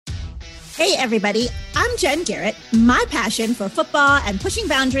Hey everybody, I'm Jen Garrett. My passion for football and pushing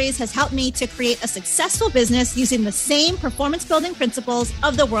boundaries has helped me to create a successful business using the same performance building principles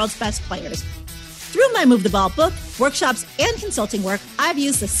of the world's best players. Through my Move the Ball book, workshops, and consulting work, I've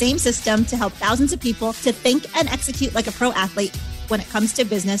used the same system to help thousands of people to think and execute like a pro athlete when it comes to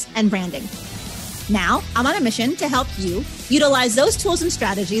business and branding. Now, I'm on a mission to help you utilize those tools and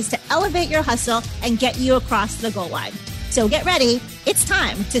strategies to elevate your hustle and get you across the goal line. So get ready. It's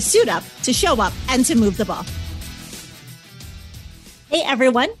time to suit up, to show up, and to move the ball. Hey,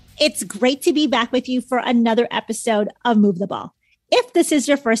 everyone. It's great to be back with you for another episode of Move the Ball. If this is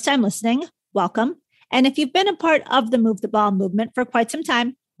your first time listening, welcome. And if you've been a part of the Move the Ball movement for quite some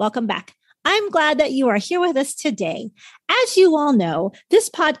time, welcome back. I'm glad that you are here with us today. As you all know, this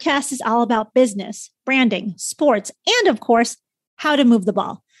podcast is all about business, branding, sports, and of course, how to move the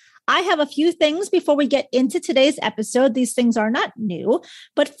ball. I have a few things before we get into today's episode. These things are not new,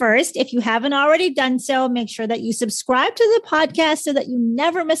 but first, if you haven't already done so, make sure that you subscribe to the podcast so that you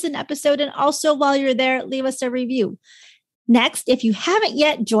never miss an episode. And also, while you're there, leave us a review. Next, if you haven't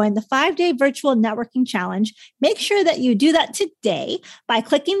yet joined the 5-day virtual networking challenge, make sure that you do that today by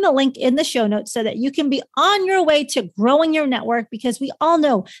clicking the link in the show notes so that you can be on your way to growing your network, because we all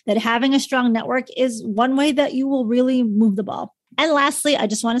know that having a strong network is one way that you will really move the ball. And lastly, I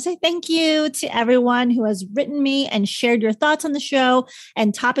just want to say thank you to everyone who has written me and shared your thoughts on the show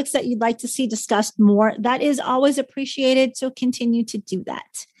and topics that you'd like to see discussed more. That is always appreciated. So continue to do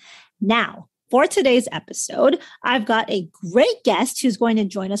that. Now, for today's episode, I've got a great guest who's going to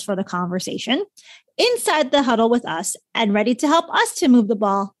join us for the conversation. Inside the huddle with us and ready to help us to move the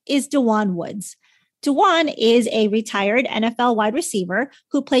ball is DeJuan Woods. DeJuan is a retired NFL wide receiver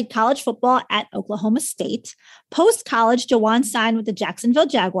who played college football at Oklahoma State. Post-college, DeJuan signed with the Jacksonville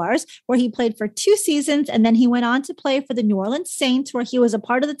Jaguars, where he played for 2 seasons, and then he went on to play for the New Orleans Saints, where he was a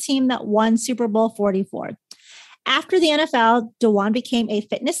part of the team that won Super Bowl 44. After the NFL, DeJuan became a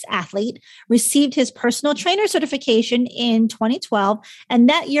fitness athlete, received his personal trainer certification in 2012, and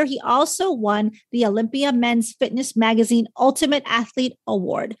that year he also won the Olympia Men's Fitness Magazine Ultimate Athlete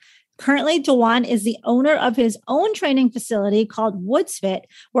Award. Currently, DeJuan is the owner of his own training facility called WoodsFit,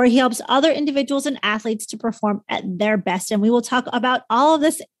 where he helps other individuals and athletes to perform at their best. And we will talk about all of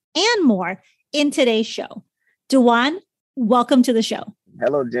this and more in today's show. DeJuan, welcome to the show.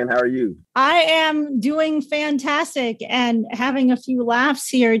 Hello, Jen. How are you? I am doing fantastic and having a few laughs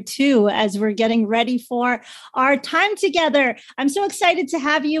here too, as we're getting ready for our time together. I'm so excited to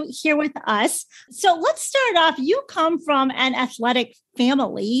have you here with us. So let's start off. You come from an athletic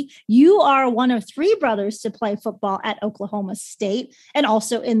family. You are one of 3 brothers to play football at Oklahoma State and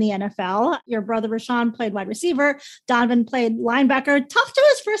also in the NFL. Your brother Rashawn played wide receiver. Donovan played linebacker. Talk to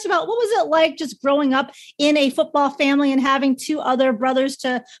us first about what was it like just growing up in a football family and having 2 other brothers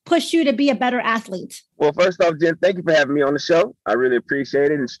to push you to be a better athlete? Well, first off, Jen, thank you for having me on the show. I really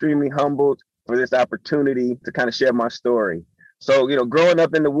appreciate it. Extremely humbled for this opportunity to kind of share my story. So, growing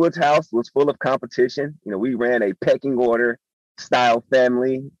up in the Woods house was full of competition. We ran a pecking order style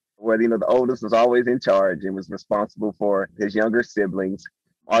family where, the oldest was always in charge and was responsible for his younger siblings.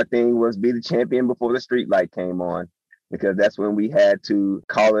 Our thing was be the champion before the street light came on, because that's when we had to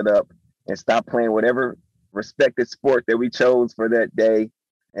call it up and stop playing whatever respected sport that we chose for that day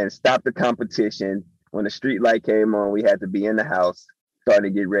and stop the competition. When the street light came on, we had to be in the house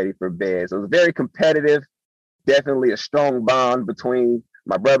starting to get ready for bed. So it was very competitive, definitely a strong bond between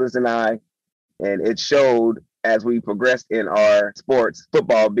my brothers and I. And it showed as we progressed in our sports,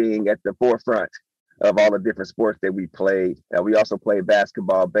 football being at the forefront of all the different sports that we played. We also played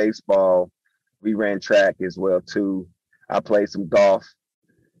basketball, baseball. We ran track as well too. I played some golf.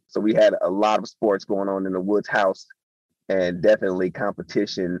 So we had a lot of sports going on in the Woods house, and definitely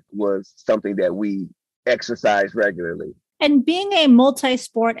competition was something that we exercised regularly. And being a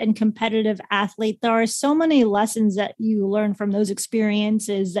multi-sport and competitive athlete, there are so many lessons that you learn from those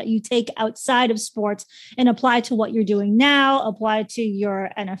experiences that you take outside of sports and apply to what you're doing now, apply to your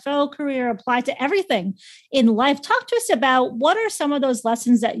NFL career, apply to everything in life. Talk to us about what are some of those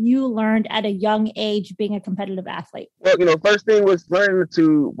lessons that you learned at a young age being a competitive athlete? Well, first thing was learning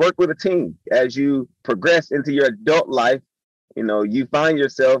to work with a team. As you progress into your adult life, you find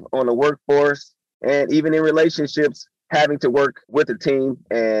yourself on the workforce and even in relationships, having to work with a team,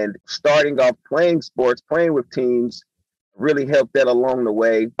 and starting off playing sports, playing with teams really helped that along the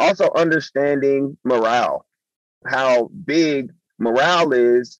way. Also understanding morale, how big morale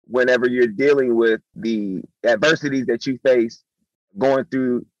is whenever you're dealing with the adversities that you face going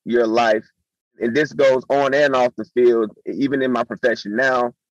through your life. And this goes on and off the field, even in my profession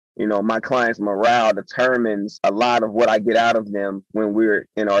now. My clients' morale determines a lot of what I get out of them when we're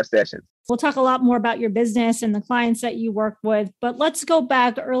in our sessions. We'll talk a lot more about your business and the clients that you work with, but let's go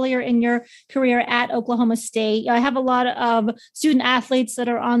back earlier in your career at Oklahoma State. I have a lot of student athletes that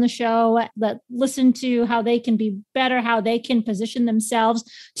are on the show that listen to how they can be better, how they can position themselves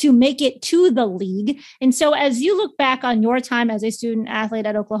to make it to the league. And so as you look back on your time as a student athlete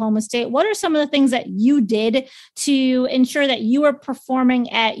at Oklahoma State, what are some of the things that you did to ensure that you were performing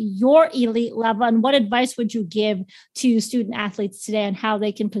at your elite level? And what advice would you give to student athletes today on how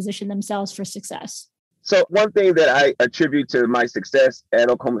they can position themselves for success? So one thing that I attribute to my success at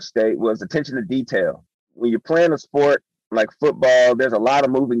Oklahoma State was attention to detail. When you're playing a sport like football, there's a lot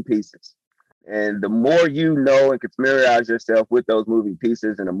of moving pieces. And the more you know and can familiarize yourself with those moving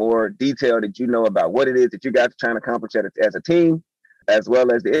pieces and the more detail that you know about what it is that you guys are trying to accomplish as a team, as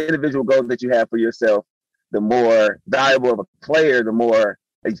well as the individual goals that you have for yourself, the more valuable of a player, the more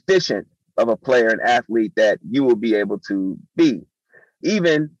efficient of a player and athlete that you will be able to be.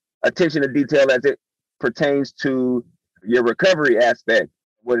 Even attention to detail as it pertains to your recovery aspect,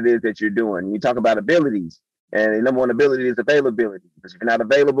 what it is that you're doing. You talk about abilities, and the number one ability is availability. Because if you're not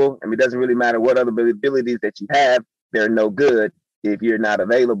available, it doesn't really matter what other abilities that you have, they're no good if you're not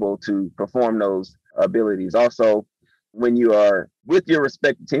available to perform those abilities. Also, when you are with your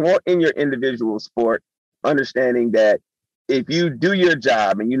respective team or in your individual sport, understanding that if you do your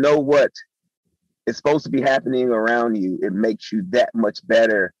job and you know what is supposed to be happening around you, it makes you that much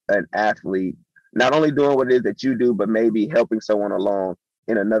better an athlete, not only doing what it is that you do, but maybe helping someone along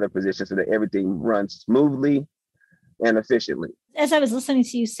in another position so that everything runs smoothly and efficiently. As I was listening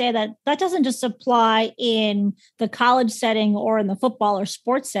to you say that, that doesn't just apply in the college setting or in the football or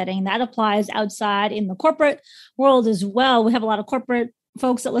sports setting. That applies outside in the corporate world as well. We have a lot of corporate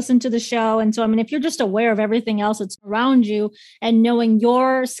folks that listen to the show. And so, if you're just aware of everything else that's around you and knowing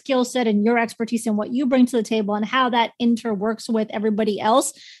your skill set and your expertise and what you bring to the table and how that interworks with everybody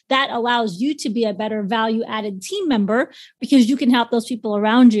else, that allows you to be a better value added team member because you can help those people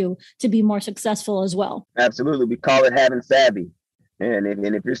around you to be more successful as well. Absolutely. We call it having savvy. And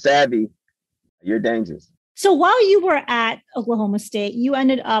if you're savvy, you're dangerous. So while you were at Oklahoma State, you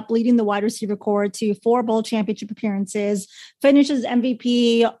ended up leading the wide receiver corps to 4 bowl championship appearances, finished as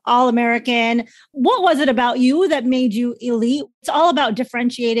MVP, All-American. What was it about you that made you elite? It's all about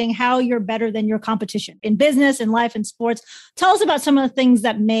differentiating how you're better than your competition in business, in life, and sports. Tell us about some of the things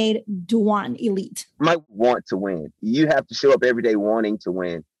that made Dewan elite. You might want to win. You have to show up every day wanting to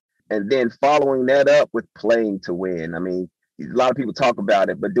win. And then following that up with playing to win. A lot of people talk about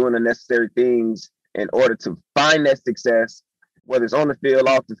it, but doing the necessary things in order to find that success, whether it's on the field,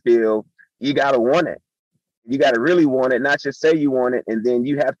 off the field, you got to want it. You got to really want it, not just say you want it. And then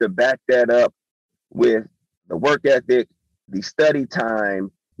you have to back that up with the work ethic, the study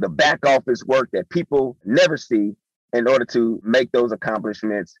time, the back office work that people never see in order to make those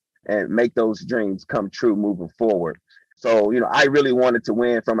accomplishments and make those dreams come true moving forward. So, I really wanted to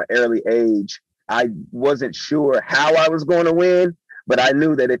win from an early age. I wasn't sure how I was going to win, but I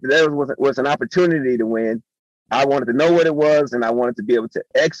knew that if there was an opportunity to win, I wanted to know what it was, and I wanted to be able to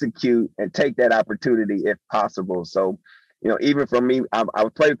execute and take that opportunity if possible. So, even for me, I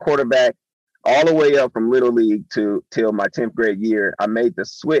would play quarterback all the way up from Little League till my 10th grade year. I made the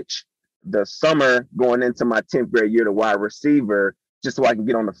switch the summer going into my 10th grade year to wide receiver just so I can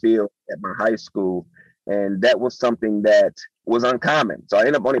get on the field at my high school. And that was something that was uncommon. So I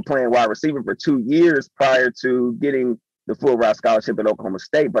ended up only playing wide receiver for 2 years prior to getting the full ride scholarship at Oklahoma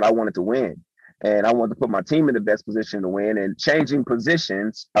State, but I wanted to win. And I wanted to put my team in the best position to win, and changing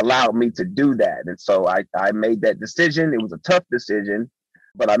positions allowed me to do that. And so I made that decision. It was a tough decision,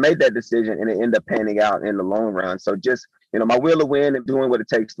 but I made that decision and it ended up panning out in the long run. So just, my will to win and doing what it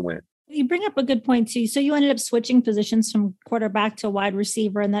takes to win. You bring up a good point too. So you ended up switching positions from quarterback to wide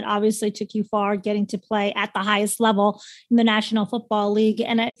receiver, and that obviously took you far, getting to play at the highest level in the National Football League.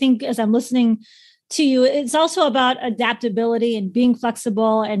 And I think as I'm listening to you, it's also about adaptability and being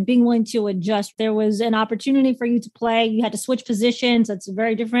flexible and being willing to adjust. There was an opportunity for you to play. You had to switch positions. That's a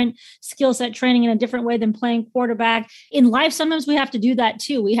very different skill set, training in a different way than playing quarterback. In life, sometimes we have to do that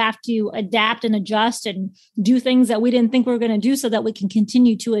too. We have to adapt and adjust and do things that we didn't think we were going to do so that we can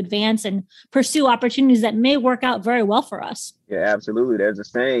continue to advance and pursue opportunities that may work out very well for us. Yeah, absolutely. There's a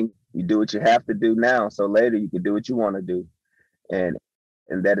saying, you do what you have to do now, so later you can do what you want to do. And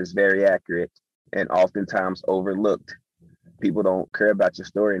that is very accurate and oftentimes overlooked. People don't care about your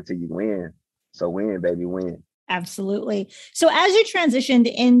story until you win. So win, baby, win. Absolutely. So as you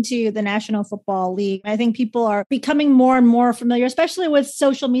transitioned into the National Football League, I think people are becoming more and more familiar, especially with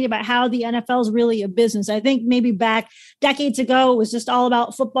social media, about how the NFL is really a business. I think maybe back decades ago, it was just all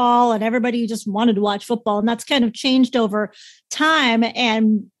about football and everybody just wanted to watch football. And that's kind of changed over time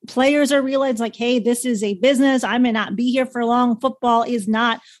and players are realizing like, hey, this is a business. I may not be here for long. Football is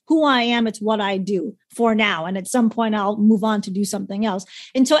not who I am. It's what I do for now. And at some point I'll move on to do something else.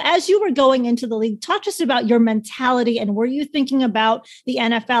 And so as you were going into the league, talk to us about your mentality, and were you thinking about the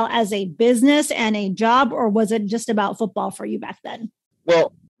NFL as a business and a job, or was it just about football for you back then?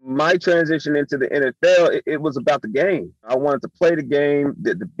 Well, my transition into the NFL, it was about the game. I wanted to play the game.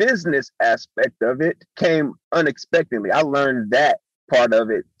 The business aspect of it came unexpectedly. I learned that part of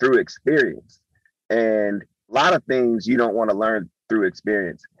it through experience. And a lot of things you don't want to learn through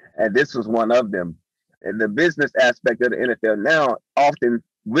experience. And this was one of them. And the business aspect of the NFL now, often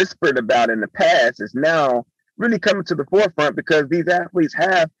whispered about in the past, is now really coming to the forefront because these athletes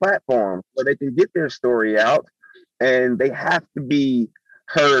have platforms where they can get their story out, and they have to be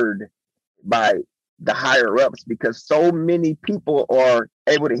heard by the higher ups because so many people are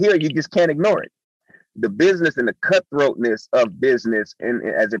able to hear it. You just can't ignore it. The business and the cutthroatness of business, and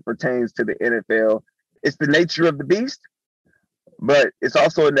as it pertains to the NFL, it's the nature of the beast, but it's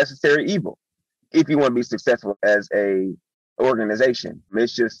also a necessary evil if you want to be successful as a organization. It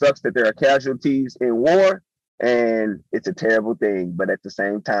just sucks that there are casualties in war, and it's a terrible thing, but at the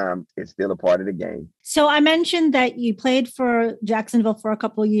same time, it's still a part of the game. So I mentioned that you played for Jacksonville for a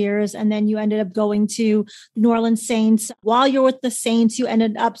couple of years, and then you ended up going to New Orleans Saints. While you're with the Saints, you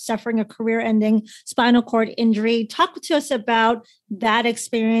ended up suffering a career-ending spinal cord injury. Talk to us about that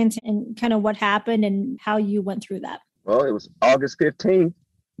experience and kind of what happened and how you went through that. Well, it was August 15th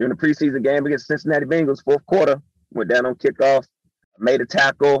during the preseason game against Cincinnati Bengals, fourth quarter. Went down on kickoff, made a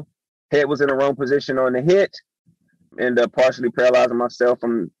tackle, head was in the wrong position on the hit. Ended up partially paralyzing myself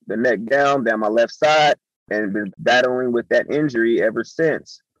from the neck down my left side, and been battling with that injury ever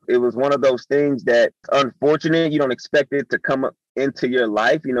since. It was one of those things that, unfortunate, you don't expect it to come up into your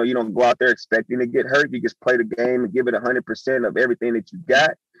life. You know, you don't go out there expecting to get hurt. You just play the game and give it 100% of everything that you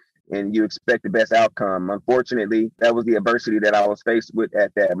got, and you expect the best outcome. Unfortunately, that was the adversity that I was faced with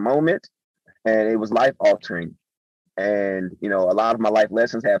at that moment, and it was life-altering. And, you know, a lot of my life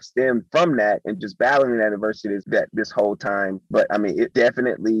lessons have stemmed from that and just battling that adversity that this whole time. But I mean, it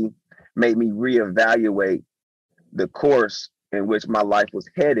definitely made me reevaluate the course in which my life was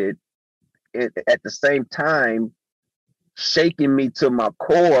headed. At the same time, shaking me to my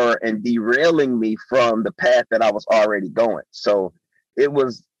core and derailing me from the path that I was already going. So it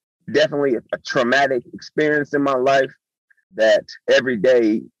was definitely a traumatic experience in my life that every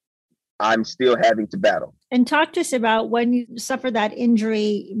day I'm still having to battle. And talk to us about when you suffered that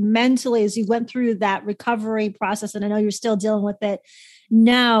injury mentally as you went through that recovery process. And I know you're still dealing with it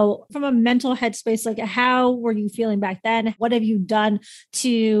now. From a mental headspace, like how were you feeling back then? What have you done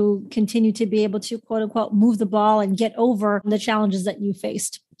to continue to be able to, quote unquote, move the ball and get over the challenges that you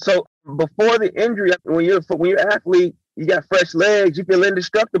faced? So before the injury, when you're an athlete, you got fresh legs, you feel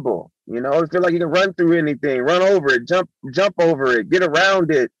indestructible. You know, you feel like you can run through anything, run over it, jump over it, get around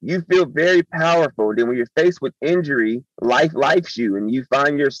it. You feel very powerful. Then when you're faced with injury, lifes you, and you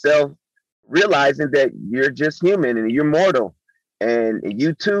find yourself realizing that you're just human and you're mortal. And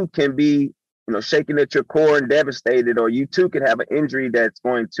you too can be, you know, shaken at your core and devastated, or you too could have an injury that's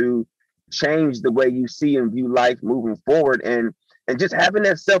going to change the way you see and view life moving forward. And just having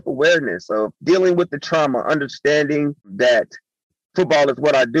that self-awareness of dealing with the trauma, understanding that football is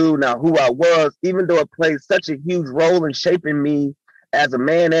what I do now, who I was, even though it plays such a huge role in shaping me as a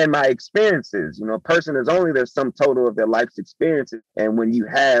man and my experiences. You know, a person is only their sum total of their life's experiences. And when you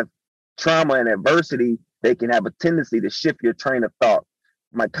have trauma and adversity, they can have a tendency to shift your train of thought.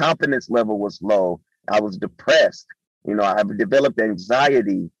 My confidence level was low. I was depressed. You know, I've developed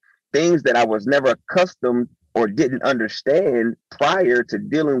anxiety, things that I was never accustomed or didn't understand prior to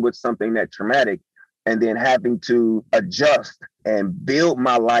dealing with something that traumatic, and then having to adjust and build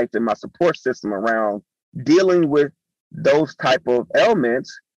my life and my support system around dealing with those type of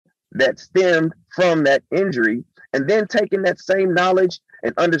elements that stemmed from that injury, and then taking that same knowledge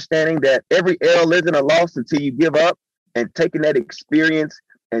and understanding that every L isn't a loss until you give up, and taking that experience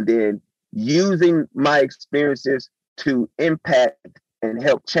and then using my experiences to impact and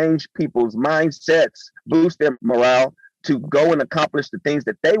help change people's mindsets, boost their morale to go and accomplish the things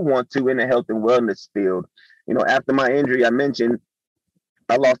that they want to in the health and wellness field. You know, after my injury, I mentioned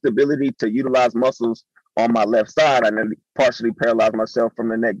I lost the ability to utilize muscles on my left side. I partially paralyzed myself from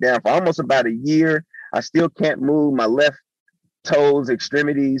the neck down for almost about a year. I still can't move my left toes,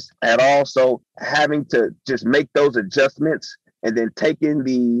 extremities at all. So having to just make those adjustments, and then taking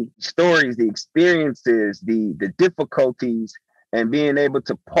the stories, the experiences, the difficulties, and being able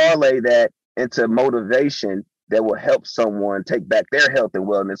to parlay that into motivation that will help someone take back their health and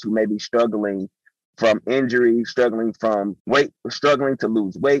wellness who may be struggling from injury, struggling to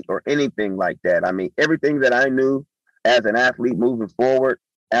lose weight or anything like that. I mean, everything that I knew as an athlete moving forward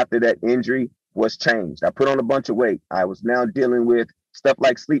after that injury was changed. I put on a bunch of weight. I was now dealing with stuff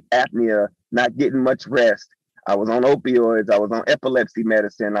like sleep apnea, not getting much rest. I was on opioids. I was on epilepsy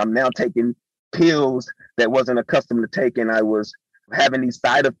medicine. I'm now taking pills that wasn't accustomed to taking. I was having these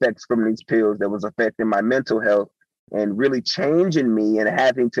side effects from these pills that was affecting my mental health and really changing me, and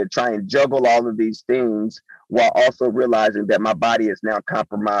having to try and juggle all of these things while also realizing that my body is now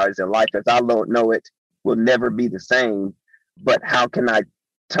compromised and life as I know it will never be the same. But how can I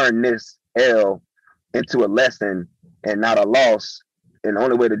turn this L into a lesson and not a loss? And the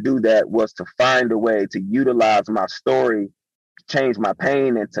only way to do that was to find a way to utilize my story, change my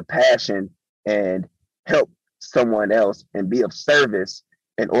pain into passion, and help someone else and be of service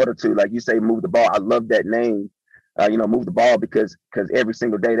in order to, like you say, move the ball. I love that name, move the ball, because every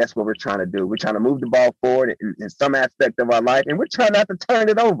single day, that's what we're trying to do. We're trying to move the ball forward in some aspect of our life, and we're trying not to turn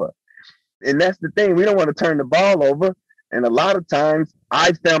it over. And that's the thing. We don't want to turn the ball over. And a lot of times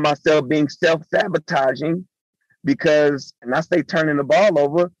I found myself being self-sabotaging because, and I say turning the ball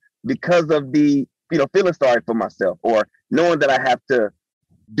over, because of the, feeling sorry for myself, or knowing that I have to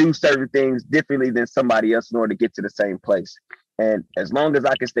do certain things differently than somebody else in order to get to the same place. And as long as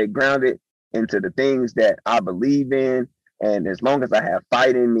I can stay grounded into the things that I believe in, and as long as I have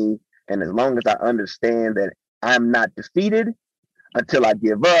fight in me, and as long as I understand that I'm not defeated until I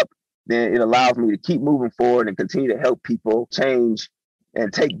give up, then it allows me to keep moving forward and continue to help people change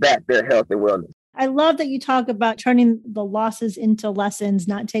and take back their health and wellness. I love that you talk about turning the losses into lessons,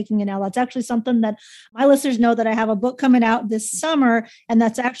 not taking an L. That's actually something that my listeners know, that I have a book coming out this summer. And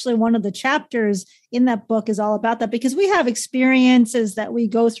that's actually one of the chapters in that book is all about that, because we have experiences that we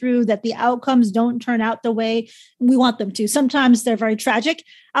go through that the outcomes don't turn out the way we want them to. Sometimes they're very tragic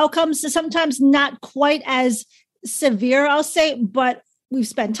outcomes, sometimes not quite as severe, I'll say, but we've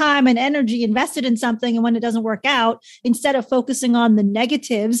spent time and energy invested in something. And when it doesn't work out, instead of focusing on the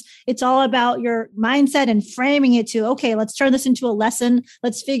negatives, it's all about your mindset and framing it to, okay, let's turn this into a lesson.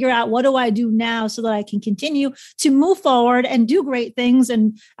 Let's figure out, what do I do now so that I can continue to move forward and do great things.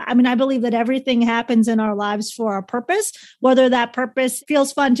 And I mean, I believe that everything happens in our lives for a purpose, whether that purpose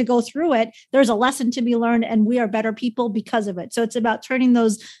feels fun to go through it, there's a lesson to be learned, and we are better people because of it. So it's about turning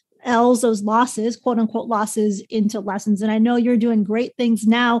those L's, those losses, quote unquote losses, into lessons. And I know you're doing great things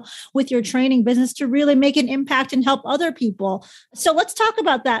now with your training business to really make an impact and help other people. So let's talk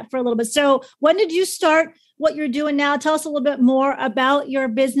about that for a little bit. So when did you start what you're doing now? Tell us a little bit more about your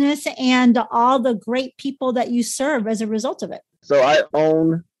business and all the great people that you serve as a result of it. So I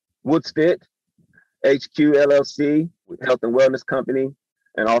own Woods Fit, HQ LLC, health and wellness company,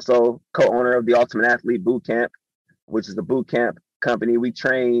 and also co-owner of the Ultimate Athlete Boot Camp, which is a boot camp company. We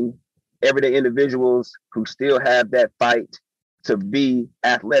train everyday individuals who still have that fight to be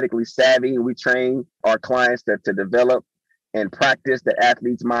athletically savvy. We train our clients to develop and practice the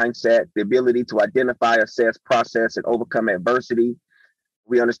athlete's mindset, the ability to identify, assess, process, and overcome adversity.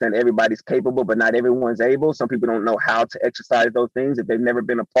 We understand everybody's capable, but not everyone's able. Some people don't know how to exercise those things. If they've never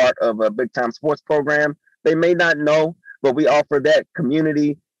been a part of a big time sports program, they may not know, but we offer that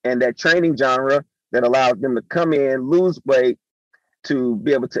community and that training genre that allows them to come in, lose weight, to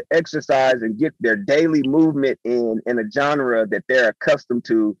be able to exercise and get their daily movement in a genre that they're accustomed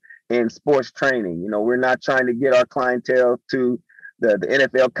to in sports training. We're not trying to get our clientele to the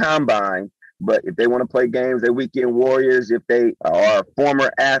NFL combine, but if they want to play games, they're weekend warriors. If they are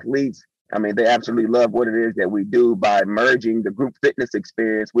former athletes, I mean, they absolutely love what it is that we do by merging the group fitness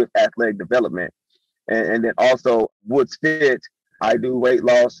experience with athletic development. And then also Woods Fit, I do weight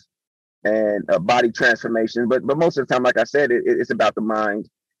loss and body transformation, but most of the time, like I said, it's about the mind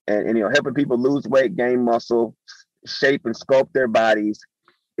and helping people lose weight, gain muscle, shape and sculpt their bodies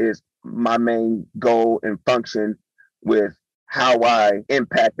is my main goal and function with how I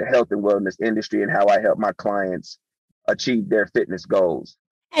impact the health and wellness industry and how I help my clients achieve their fitness goals.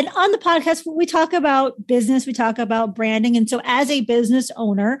 And on the podcast, we talk about business, we talk about branding. And so as a business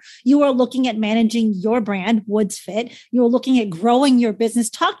owner, you are looking at managing your brand, Woods Fit. You're looking at growing your business.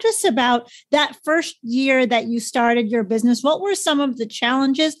 Talk to us about that first year that you started your business. What were some of the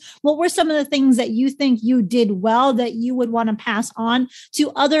challenges? What were some of the things that you think you did well that you would want to pass on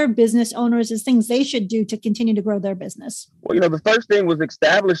to other business owners as things they should do to continue to grow their business? Well, the first thing was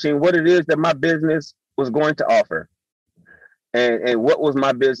establishing what it is that my business was going to offer. And what was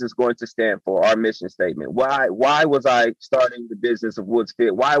my business going to stand for, our mission statement? Why was I starting the business of Woods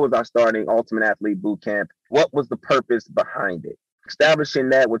Fit? Why was I starting Ultimate Athlete Boot Camp? What was the purpose behind it?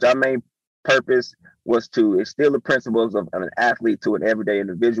 Establishing that, which our main purpose was to instill the principles of an athlete to an everyday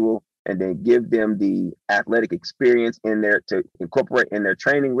individual, and then give them the athletic experience in there to incorporate in their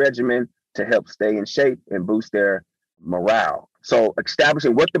training regimen to help stay in shape and boost their morale. So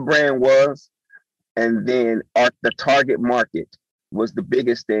establishing what the brand was and then the target market was the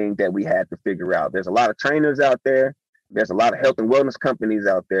biggest thing that we had to figure out. There's a lot of trainers out there. There's a lot of health and wellness companies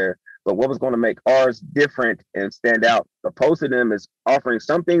out there. But what was going to make ours different and stand out opposed to them is offering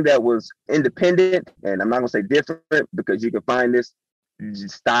something that was independent. And I'm not going to say different because you can find this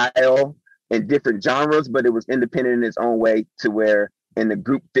style in different genres, but it was independent in its own way to where in the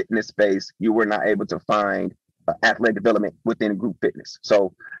group fitness space, you were not able to find athletic development within group fitness.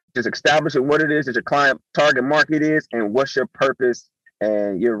 So just establishing what it is that your client target market is and what's your purpose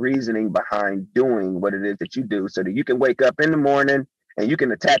and your reasoning behind doing what it is that you do so that you can wake up in the morning and you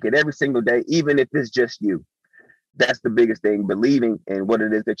can attack it every single day, even if it's just you. That's the biggest thing, believing in what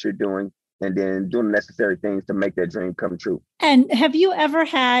it is that you're doing and then doing the necessary things to make that dream come true. And have you ever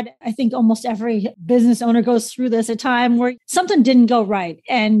had, I think almost every business owner goes through this, a time where something didn't go right?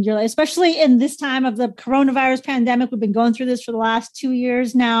 And you're like, especially in this time of the coronavirus pandemic, we've been going through this for the last 2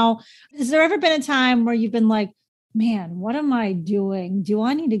 years now. Has there ever been a time where you've been like, man, what am I doing? Do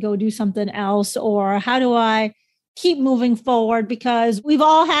I need to go do something else? Or how do I keep moving forward? Because we've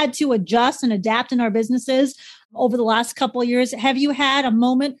all had to adjust and adapt in our businesses over the last couple of years. Have you had a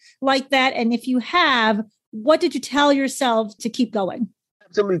moment like that? And if you have, what did you tell yourself to keep going?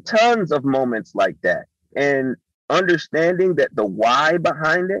 Absolutely tons of moments like that. And understanding that the why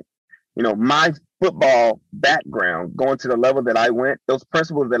behind it, my football background, going to the level that I went, those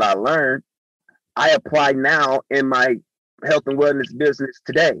principles that I learned, I apply now in my health and wellness business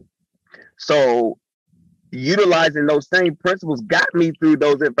today. So utilizing those same principles got me through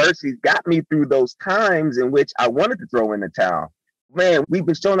those adversities, got me through those times in which I wanted to throw in the towel. Man, we've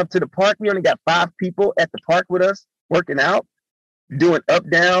been showing up to the park. We only got 5 people at the park with us working out, doing up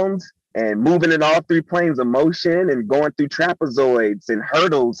downs and moving in all 3 planes of motion and going through trapezoids and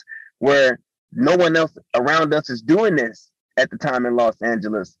hurdles where no one else around us is doing this at the time in Los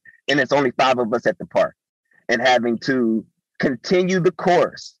Angeles. And it's only 5 of us at the park and having to continue the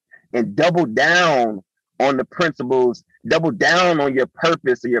course and double down on the principles, double down on your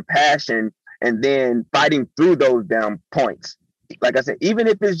purpose or your passion, and then fighting through those down points. Like I said, even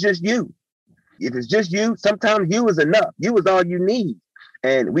if it's just you, sometimes you is enough. You is all you need.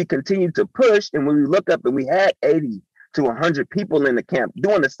 And we continue to push. And when we look up and we had 80 to 100 people in the camp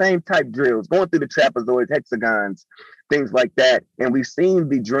doing the same type drills, going through the trapezoids, hexagons, things like that. And we've seen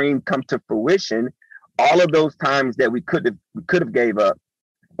the dream come to fruition. All of those times that we could have gave up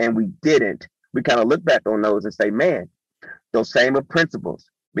and we didn't, we kind of look back on those and say, man, those same principles,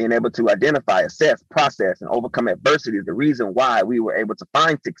 being able to identify, assess, process, and overcome adversity is the reason why we were able to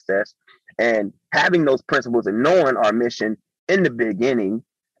find success. And having those principles and knowing our mission in the beginning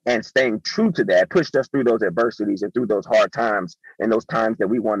and staying true to that pushed us through those adversities and through those hard times and those times that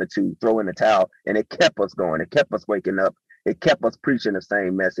we wanted to throw in the towel. And it kept us going. It kept us waking up. It kept us preaching the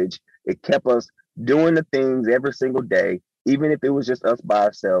same message. It kept us doing the things every single day, even if it was just us by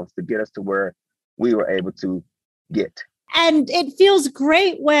ourselves, to get us to where we were able to get. And it feels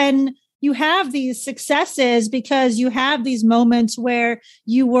great when you have these successes because you have these moments where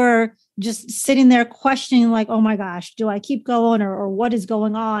you were just sitting there questioning like, oh my gosh, do I keep going or what is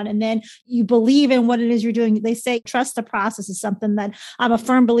going on? And then you believe in what it is you're doing. They say trust the process is something that I'm a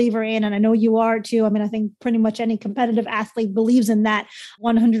firm believer in. And I know you are too. I mean, I think pretty much any competitive athlete believes in that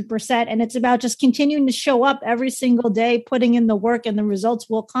 100%. And it's about just continuing to show up every single day, putting in the work, and the results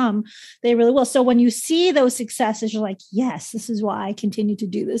will come. They really will. So when you see those successes, you're like, yes, this is why I continue to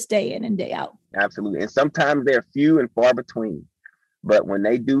do this day in and day out. Absolutely. And sometimes they're few and far between. But when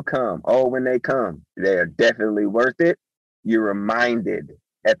they do come, they're definitely worth it. You're reminded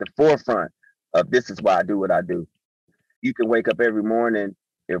at the forefront of this is why I do what I do. You can wake up every morning,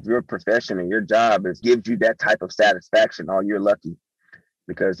 if your profession and your job gives you that type of satisfaction, you're lucky.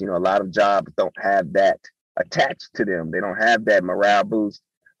 Because, a lot of jobs don't have that attached to them. They don't have that morale boost.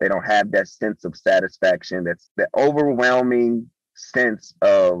 They don't have that sense of satisfaction. That's the overwhelming sense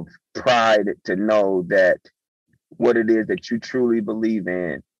of pride to know that what it is that you truly believe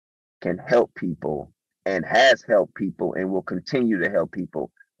in can help people and has helped people and will continue to help people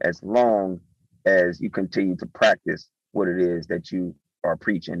as long as you continue to practice what it is that you are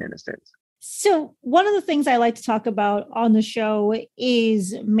preaching, in a sense. So one of the things I like to talk about on the show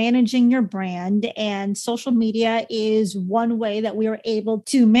is managing your brand, and social media is one way that we are able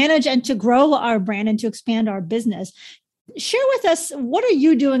to manage and to grow our brand and to expand our business. Share with us, what are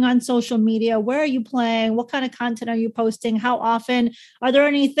you doing on social media? Where are you playing? What kind of content are you posting? How often? Are there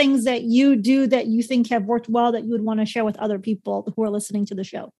any things that you do that you think have worked well that you would want to share with other people who are listening to the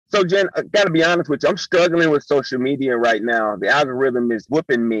show? So, Jen, I got to be honest with you. I'm struggling with social media right now. The algorithm is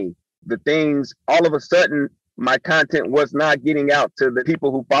whooping me. The things, all of a sudden, my content was not getting out to the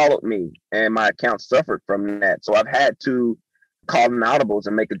people who followed me, and my account suffered from that. So I've had to call an audibles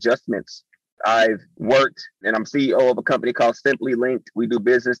and make adjustments. I've worked and I'm CEO of a company called Simply Linked. We do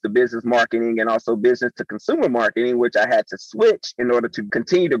business to business marketing and also business to consumer marketing, which I had to switch in order to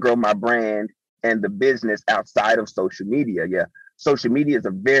continue to grow my brand and the business outside of social media. Yeah. Social media is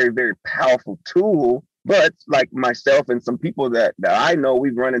a very, very powerful tool, but like myself and some people that I know,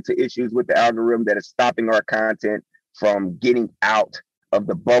 we've run into issues with the algorithm that is stopping our content from getting out of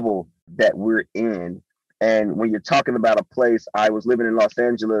the bubble that we're in. And when you're talking about a place, I was living in Los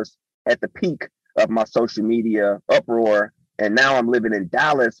Angeles at the peak of my social media uproar. And now I'm living in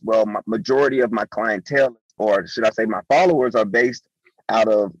Dallas. Well, majority of my clientele, or should I say my followers, are based out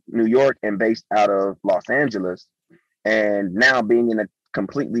of New York and based out of Los Angeles. And now being in a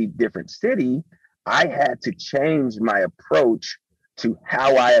completely different city, I had to change my approach to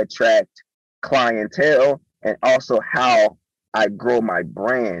how I attract clientele and also how I grow my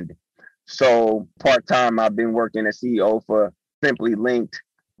brand. So part-time, I've been working as CEO for Simply Linked.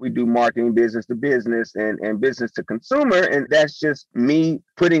 We do marketing business to business and business to consumer. And that's just me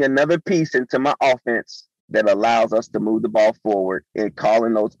putting another piece into my offense that allows us to move the ball forward and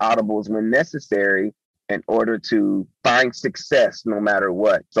calling those audibles when necessary in order to find success no matter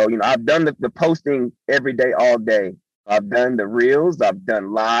what. So, I've done the posting every day, all day. I've done the reels, I've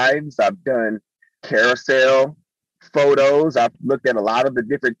done lives, I've done carousel photos. I've looked at a lot of the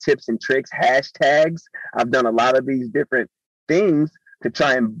different tips and tricks, hashtags. I've done a lot of these different things to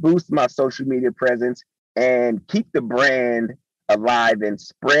try and boost my social media presence and keep the brand alive and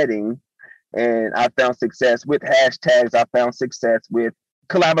spreading. And I found success with hashtags. I found success with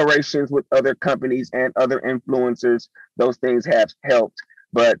collaborations with other companies and other influencers. Those things have helped.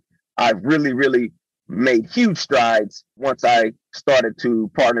 But I've really, really made huge strides once I started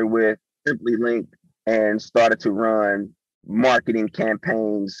to partner with Simply Linked and started to run marketing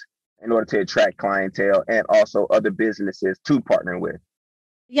campaigns in order to attract clientele and also other businesses to partner with.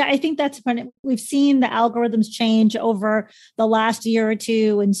 Yeah, I think that's important. We've seen the algorithms change over the last year or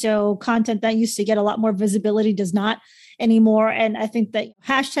two. And so content that used to get a lot more visibility does not anymore. And I think that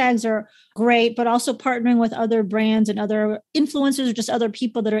hashtags are great, but also partnering with other brands and other influencers or just other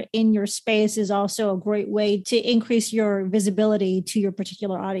people that are in your space is also a great way to increase your visibility to your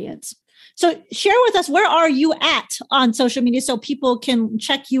particular audience. So share with us, where are you at on social media so people can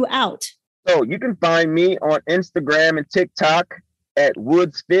check you out? So you can find me on Instagram and TikTok at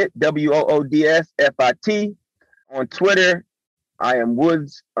WoodsFit, WOODSFIT. On Twitter, I am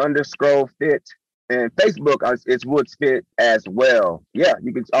Woods_fit. And Facebook, it's WoodsFit as well. Yeah,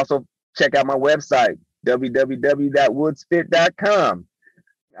 you can also check out my website, www.woodsfit.com.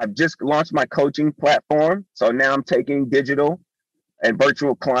 I've just launched my coaching platform. So now I'm taking digital and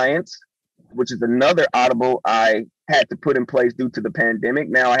virtual clients, which is another audible I had to put in place due to the pandemic.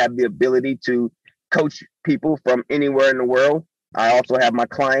 Now I have the ability to coach people from anywhere in the world. I also have my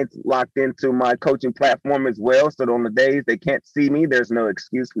clients locked into my coaching platform as well. So on the days they can't see me, there's no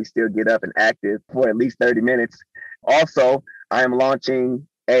excuse. We still get up and active for at least 30 minutes. Also, I am launching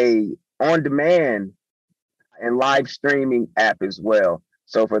a on-demand and live streaming app as well.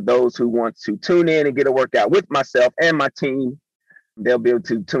 So for those who want to tune in and get a workout with myself and my team, they'll be able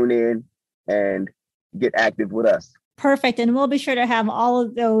to tune in and get active with us. Perfect. And we'll be sure to have all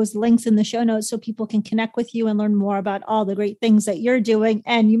of those links in the show notes so people can connect with you and learn more about all the great things that you're doing.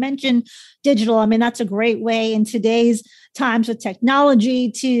 And you mentioned digital. I mean, that's a great way in today's times with technology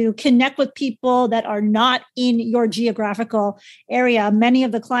to connect with people that are not in your geographical area. Many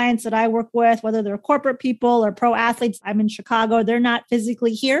of the clients that I work with, whether they're corporate people or pro athletes, I'm in Chicago, they're not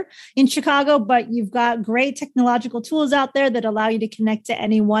physically here in Chicago, but you've got great technological tools out there that allow you to connect to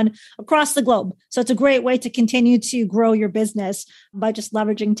anyone across the globe. So it's a great way to continue to grow your business by just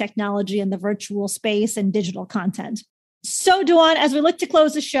leveraging technology in the virtual space and digital content. So, Duan, as we look to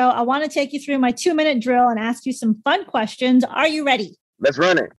close the show, I want to take you through my 2-minute drill and ask you some fun questions. Are you ready? Let's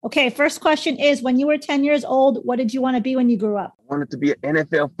run it. Okay, first question is, when you were 10 years old, what did you want to be when you grew up? I wanted to be an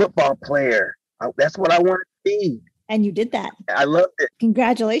NFL football player. That's what I wanted to be. And you did that. I loved it.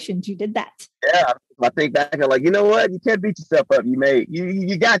 Congratulations, you did that. Yeah, I think back and like, you know what? You can't beat yourself up.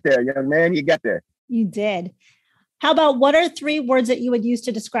 You got there, young man. You got there. You did. How about, what are 3 words that you would use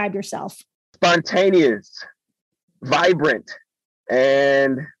to describe yourself? Spontaneous, vibrant,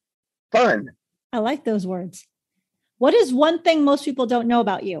 and fun. I like those words. What is one thing most people don't know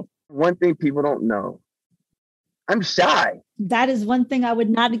about you? One thing people don't know. I'm shy. That is one thing I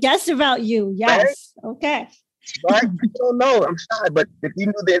would not guess about you. Yes. Right? Okay. Right? People don't know I'm shy, but if you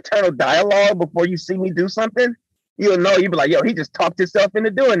knew the internal dialogue before you see me do something, you'll know. You'll be like, yo, he just talked himself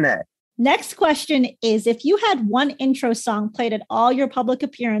into doing that. Next question is, if you had one intro song played at all your public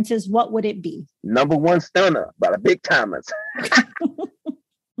appearances, what would it be? Number One Stunner by the Big Timers.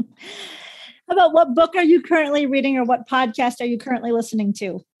 How about what book are you currently reading or what podcast are you currently listening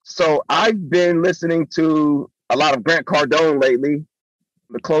to? So I've been listening to a lot of Grant Cardone lately.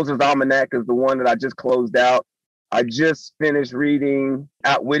 The Closer's Almanac is the one that I just closed out. I just finished reading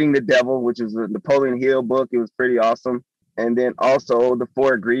Outwitting the Devil, which is a Napoleon Hill book. It was pretty awesome. And then also The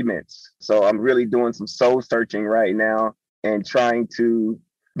Four Agreements. So I'm really doing some soul searching right now and trying to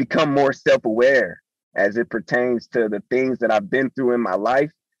become more self-aware as it pertains to the things that I've been through in my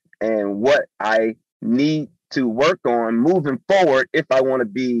life and what I need to work on moving forward if I want to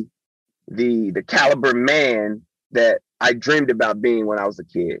be the caliber man that I dreamed about being when I was a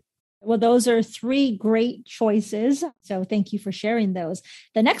kid. Well, those are three great choices. So thank you for sharing those.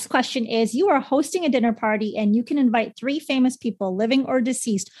 The next question is, you are hosting a dinner party and you can invite three famous people, living or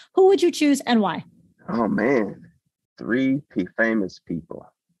deceased. Who would you choose and why? Oh, man. Three famous people.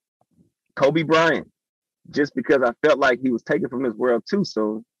 Kobe Bryant, just because I felt like he was taken from this world too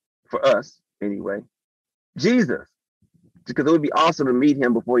soon, for us anyway. Jesus, because it would be awesome to meet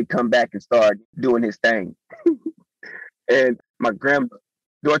him before he come back and start doing his thing. And my grandma,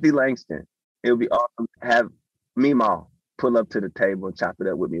 Dorothy Langston. It would be awesome to have Meemaw pull up to the table and chop it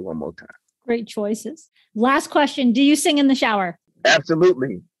up with me one more time. Great choices. Last question. Do you sing in the shower?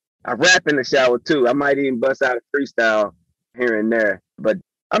 Absolutely. I rap in the shower too. I might even bust out a freestyle here and there, but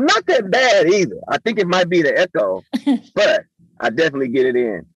I'm not that bad either. I think it might be the echo, but I definitely get it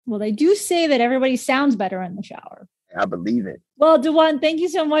in. Well, they do say that everybody sounds better in the shower. I believe it. Well, Dewan, thank you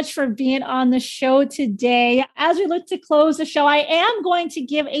so much for being on the show today. As we look to close the show, I am going to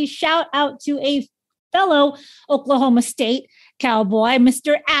give a shout out to a fellow Oklahoma State Cowboy,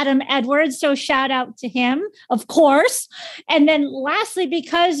 Mr. Adam Edwards. So shout out to him, of course. And then lastly,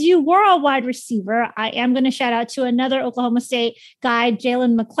 because you were a wide receiver, I am going to shout out to another Oklahoma State guy,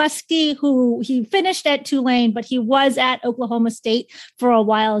 Jalen McCluskey, who he finished at Tulane, but he was at Oklahoma State for a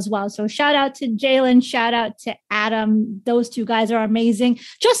while as well. So shout out to Jalen, shout out to Adam. Those two guys are amazing,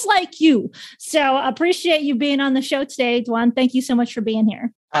 just like you. So appreciate you being on the show today, Dwan. Thank you so much for being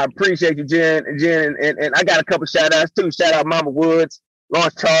here. I appreciate you, Jen, and I got a couple shout outs too. Shout out Mama Woods,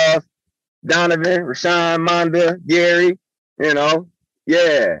 Lawrence Charles, Donovan, Rashawn, Monda, Gary,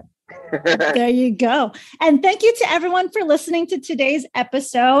 yeah. There you go. And thank you to everyone for listening to today's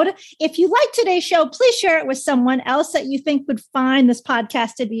episode. If you like today's show, please share it with someone else that you think would find this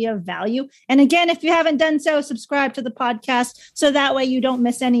podcast to be of value. And again, if you haven't done so, subscribe to the podcast so that way you don't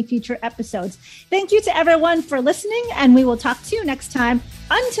miss any future episodes. Thank you to everyone for listening, and we will talk to you next time.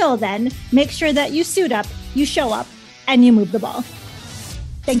 Until then, make sure that you suit up, you show up, and you move the ball.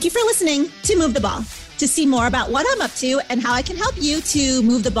 Thank you for listening to Move the Ball. To see more about what I'm up to and how I can help you to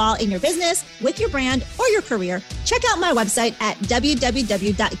move the ball in your business, with your brand, or your career, check out my website at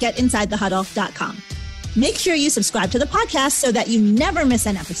www.getinsidethehuddle.com. Make sure you subscribe to the podcast so that you never miss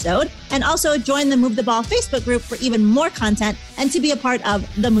an episode, and also join the Move the Ball Facebook group for even more content and to be a part of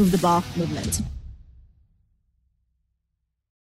the Move the Ball movement.